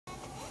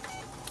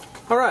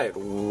Alright,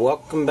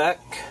 welcome back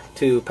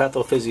to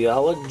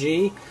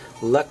Pathophysiology,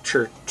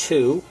 Lecture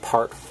 2,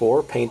 Part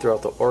 4, Pain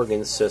Throughout the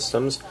Organ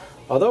Systems.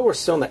 Although we're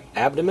still in the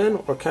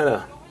abdomen, we're kind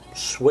of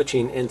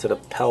switching into the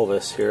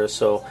pelvis here,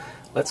 so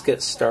let's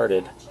get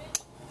started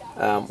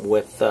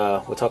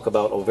we'll talk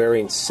about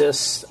ovarian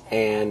cysts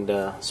and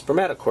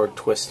spermatocord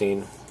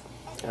twisting.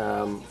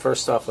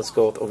 First off, let's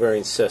go with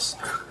ovarian cysts.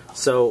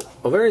 So,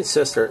 ovarian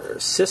cysts are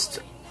cysts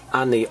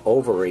on the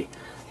ovary.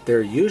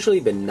 They're usually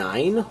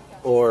benign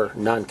or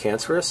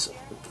non-cancerous,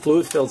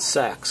 fluid-filled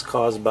sacs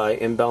caused by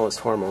imbalanced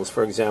hormones.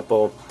 For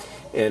example,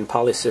 in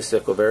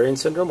polycystic ovarian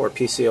syndrome, or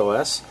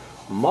PCOS,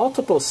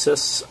 multiple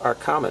cysts are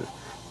common.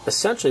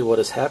 Essentially what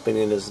is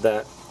happening is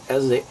that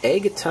as the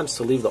egg attempts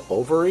to leave the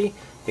ovary,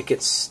 it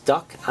gets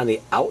stuck on the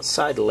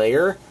outside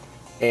layer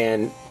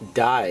and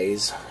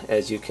dies,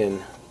 as you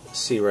can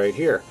see right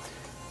here,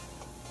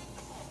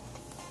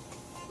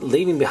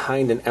 leaving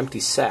behind an empty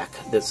sac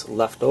that's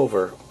left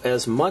over.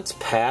 As months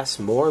pass,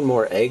 more and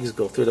more eggs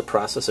go through the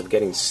process of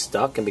getting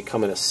stuck and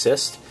becoming a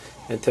cyst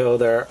until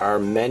there are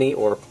many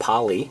or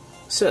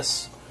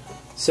polycysts.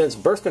 Since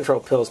birth control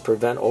pills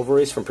prevent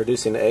ovaries from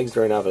producing eggs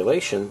during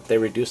ovulation, they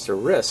reduce the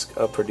risk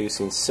of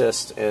producing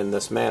cysts in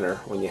this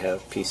manner when you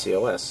have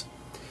PCOS.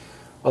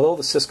 Although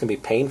the cysts can be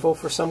painful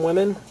for some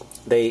women,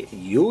 they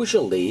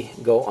usually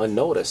go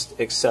unnoticed,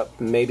 except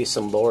maybe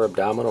some lower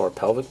abdominal or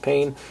pelvic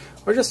pain,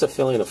 or just a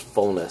feeling of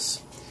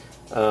fullness.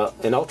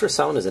 An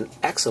ultrasound is an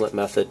excellent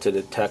method to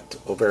detect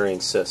ovarian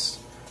cysts.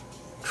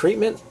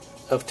 Treatment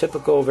of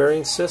typical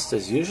ovarian cysts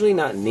is usually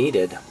not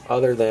needed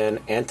other than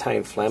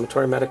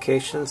anti-inflammatory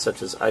medications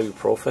such as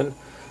ibuprofen,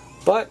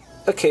 but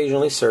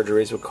occasionally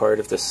surgery is required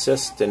if the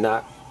cysts did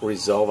not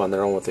resolve on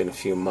their own within a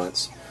few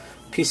months.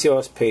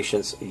 PCOS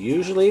patients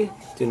usually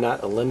do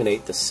not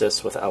eliminate the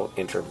cysts without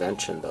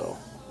intervention, though.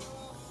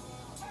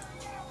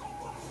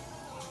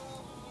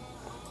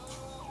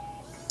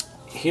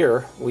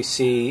 Here we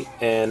see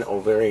an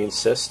ovarian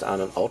cyst on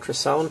an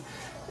ultrasound.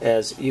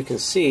 As you can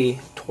see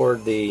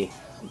toward the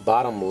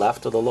bottom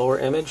left of the lower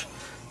image,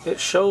 it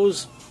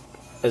shows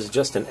as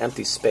just an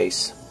empty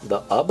space.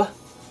 The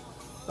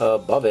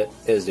above it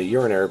is the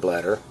urinary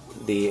bladder.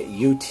 The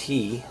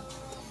UT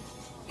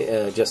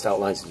just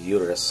outlines the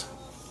uterus.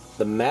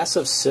 The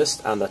massive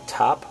cyst on the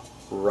top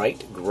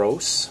right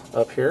gross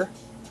up here,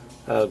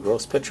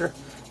 gross picture,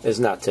 is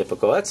not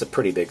typical. That's a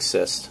pretty big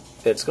cyst.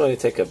 It's going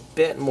to take a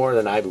bit more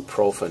than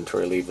ibuprofen to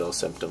relieve those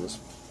symptoms.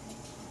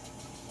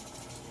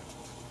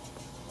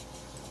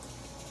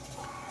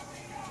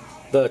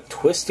 The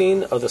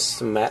twisting of the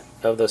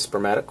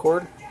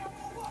spermatocord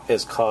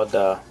is called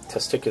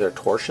testicular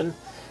torsion.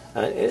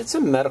 It's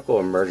a medical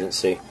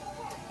emergency.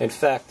 In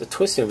fact, the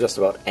twisting of just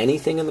about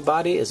anything in the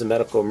body is a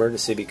medical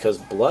emergency because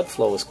blood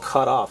flow is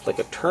cut off like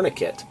a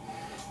tourniquet,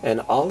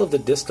 and all of the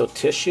distal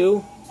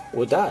tissue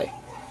would die.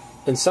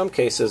 In some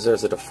cases,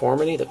 there's a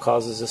deformity that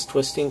causes this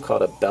twisting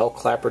called a bell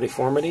clapper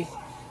deformity,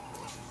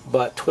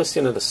 but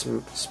twisting of the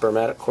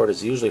spermatocord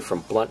is usually from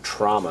blunt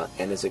trauma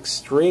and is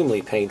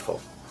extremely painful.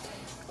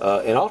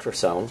 An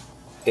ultrasound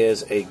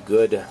is a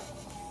good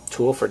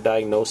tool for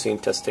diagnosing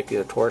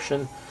testicular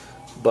torsion,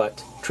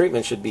 but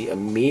treatment should be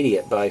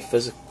immediate by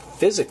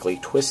physically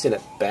twisting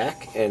it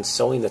back and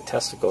sewing the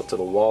testicle to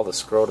the wall of the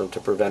scrotum to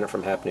prevent it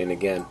from happening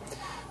again.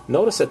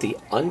 Notice that the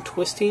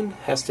untwisting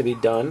has to be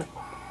done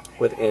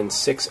within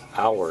 6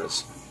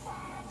 hours.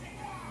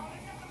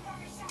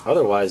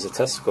 Otherwise, the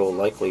testicle will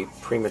likely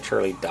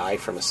prematurely die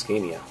from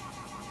ischemia.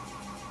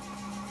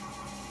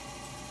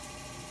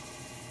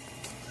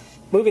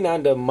 Moving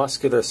on to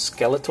muscular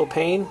skeletal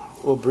pain,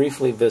 we'll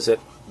briefly visit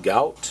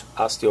gout,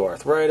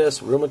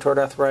 osteoarthritis, rheumatoid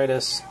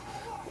arthritis,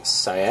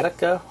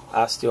 sciatica,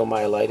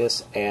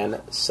 osteomyelitis, and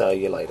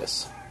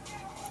cellulitis.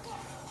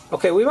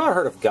 Okay, we've all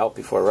heard of gout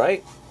before,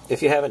 right?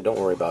 If you haven't, don't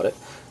worry about it.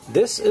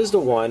 This is the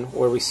one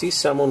where we see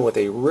someone with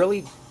a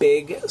really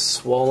big,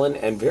 swollen,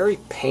 and very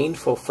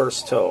painful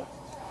first toe.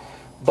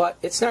 But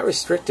it's not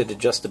restricted to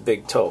just a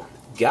big toe.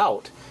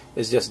 Gout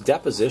is just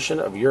deposition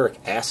of uric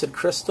acid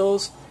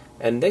crystals,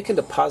 and they can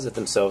deposit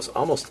themselves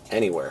almost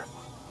anywhere.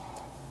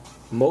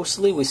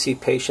 Mostly we see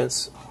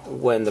patients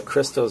when the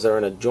crystals are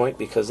in a joint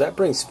because that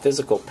brings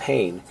physical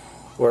pain,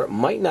 where it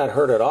might not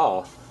hurt at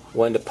all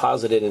when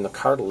deposited in the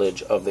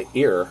cartilage of the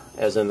ear,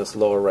 as in this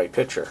lower right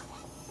picture.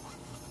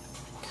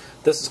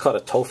 This is called a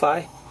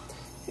tophi.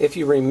 If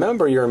you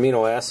remember your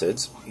amino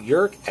acids,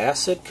 uric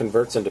acid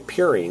converts into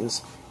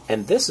purines,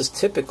 and this is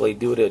typically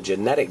due to a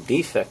genetic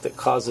defect that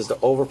causes the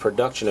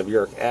overproduction of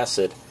uric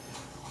acid,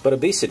 but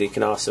obesity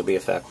can also be a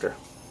factor.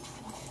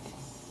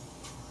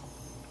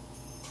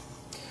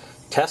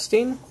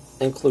 Testing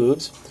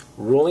includes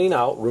ruling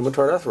out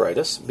rheumatoid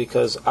arthritis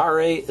because RA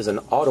is an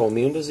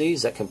autoimmune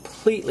disease that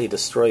completely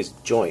destroys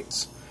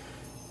joints.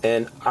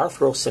 And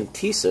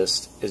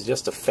arthrocentesis is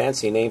just a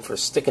fancy name for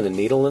sticking a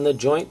needle in the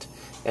joint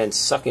and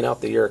sucking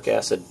out the uric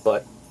acid,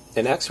 but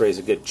an X-ray is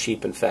a good,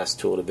 cheap, and fast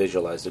tool to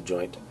visualize the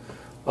joint.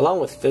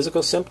 Along with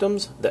physical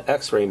symptoms, the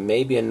X-ray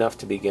may be enough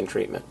to begin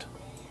treatment.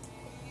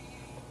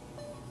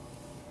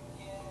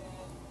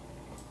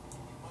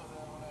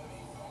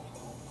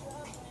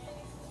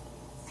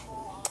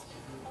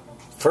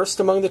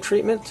 First among the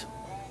treatment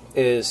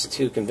is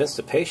to convince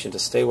the patient to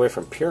stay away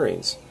from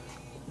purines.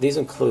 These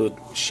include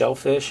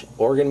shellfish,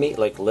 organ meat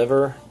like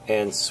liver,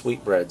 and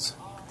sweetbreads.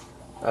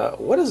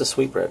 What is a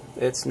sweetbread?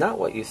 It's not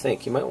what you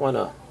think. You might want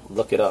to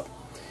look it up.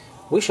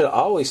 We should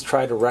always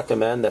try to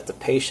recommend that the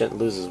patient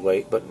loses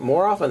weight, but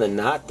more often than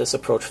not, this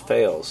approach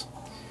fails.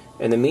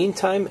 In the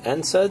meantime,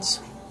 NSAIDs,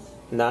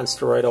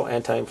 non-steroidal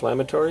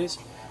anti-inflammatories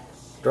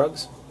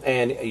drugs,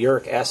 and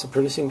uric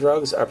acid-producing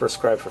drugs are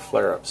prescribed for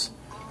flare-ups.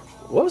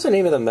 What was the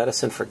name of the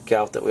medicine for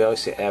gout that we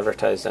always see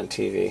advertised on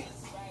TV?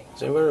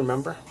 Does anybody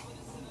remember?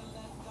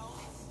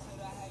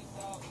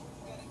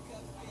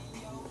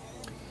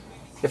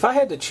 If I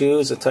had to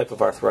choose a type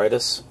of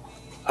arthritis,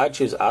 I'd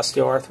choose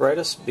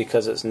osteoarthritis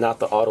because it's not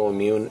the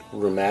autoimmune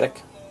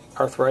rheumatic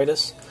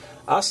arthritis.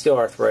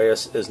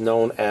 Osteoarthritis is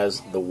known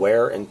as the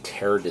wear and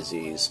tear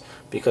disease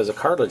because the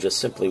cartilage is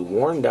simply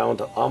worn down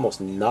to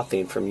almost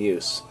nothing from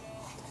use.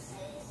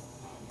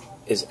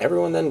 Is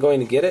everyone then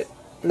going to get it?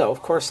 No,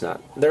 of course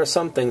not. There are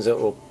some things that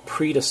will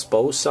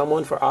predispose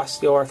someone for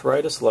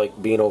osteoarthritis,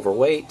 like being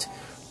overweight,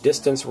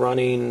 distance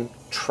running,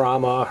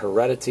 trauma,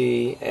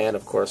 heredity, and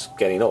of course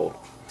getting old.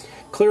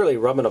 Clearly,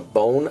 rubbing a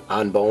bone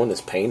on bone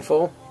is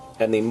painful,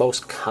 and the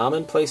most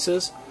common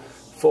places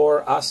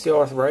for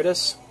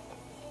osteoarthritis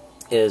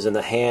is in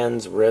the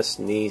hands, wrists,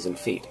 knees, and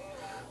feet.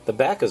 The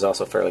back is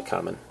also fairly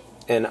common.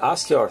 In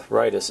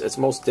osteoarthritis, it's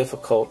most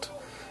difficult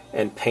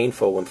and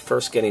painful when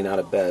first getting out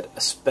of bed,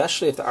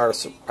 especially if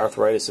the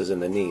arthritis is in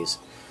the knees.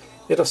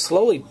 It'll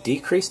slowly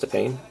decrease the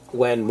pain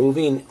when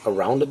moving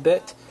around a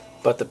bit,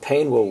 but the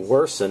pain will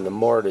worsen the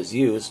more it is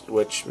used,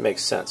 which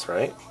makes sense,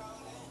 right?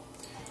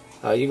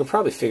 You can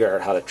probably figure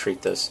out how to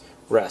treat this.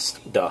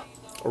 Rest, duh.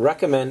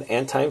 Recommend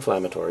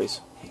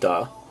anti-inflammatories,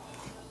 duh.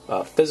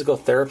 Physical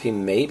therapy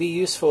may be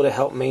useful to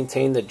help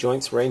maintain the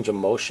joint's range of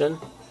motion.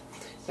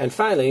 And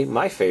finally,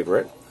 my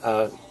favorite,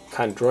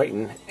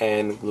 chondroitin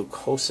and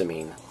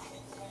glucosamine.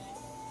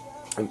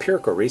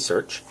 Empirical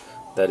research,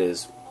 that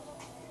is,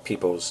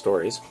 people's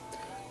stories,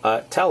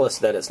 tell us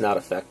that it's not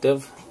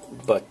effective,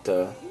 but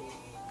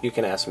you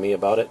can ask me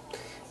about it.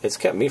 It's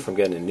kept me from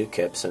getting a new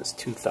kip since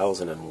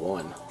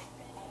 2001.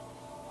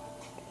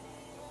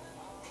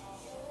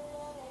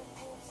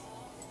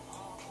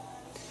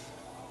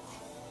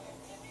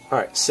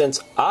 Alright, since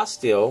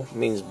osteo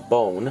means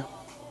bone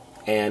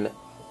and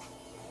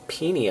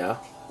penia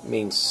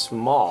means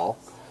small,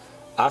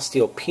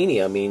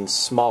 osteopenia means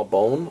small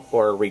bone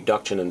or a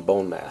reduction in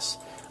bone mass.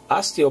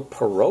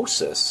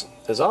 Osteoporosis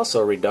is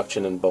also a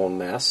reduction in bone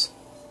mass,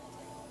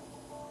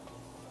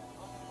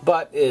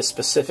 but is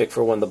specific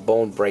for when the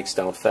bone breaks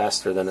down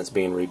faster than it's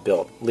being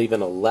rebuilt,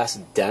 leaving a less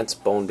dense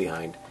bone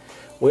behind.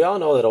 We all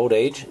know that old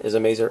age is a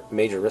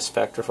major risk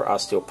factor for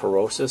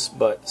osteoporosis,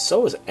 but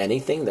so is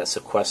anything that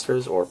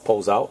sequesters or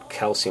pulls out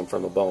calcium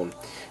from the bone.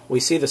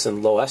 We see this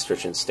in low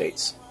estrogen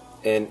states,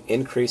 an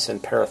increase in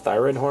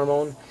parathyroid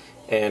hormone,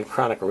 and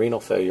chronic renal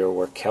failure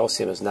where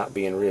calcium is not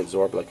being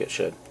reabsorbed like it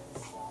should.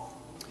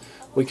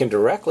 We can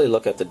directly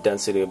look at the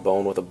density of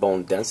bone with a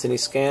bone density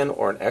scan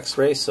or an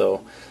x-ray,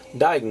 so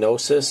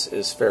diagnosis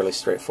is fairly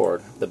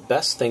straightforward. The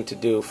best thing to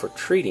do for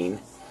treating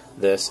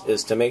this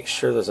is to make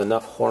sure there's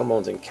enough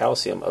hormones and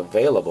calcium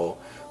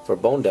available for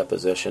bone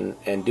deposition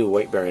and do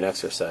weight-bearing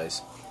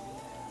exercise.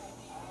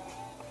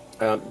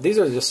 These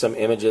are just some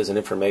images and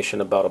information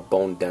about a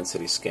bone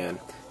density scan.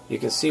 You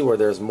can see where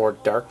there's more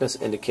darkness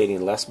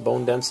indicating less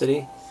bone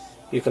density.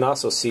 You can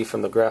also see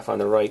from the graph on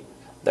the right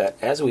that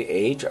as we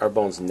age, our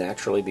bones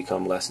naturally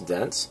become less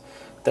dense.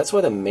 That's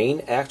why the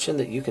main action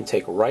that you can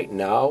take right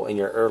now in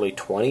your early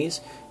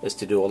 20s is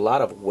to do a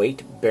lot of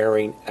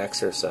weight-bearing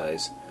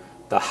exercise.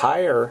 The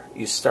higher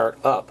you start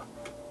up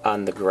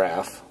on the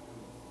graph,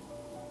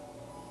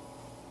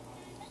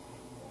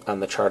 on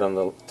the chart on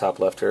the top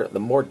left here, the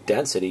more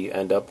density you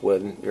end up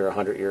when you're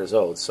 100 years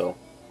old. So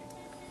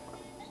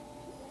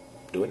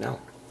do it now.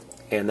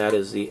 And that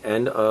is the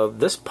end of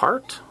this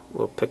part.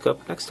 We'll pick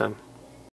up next time.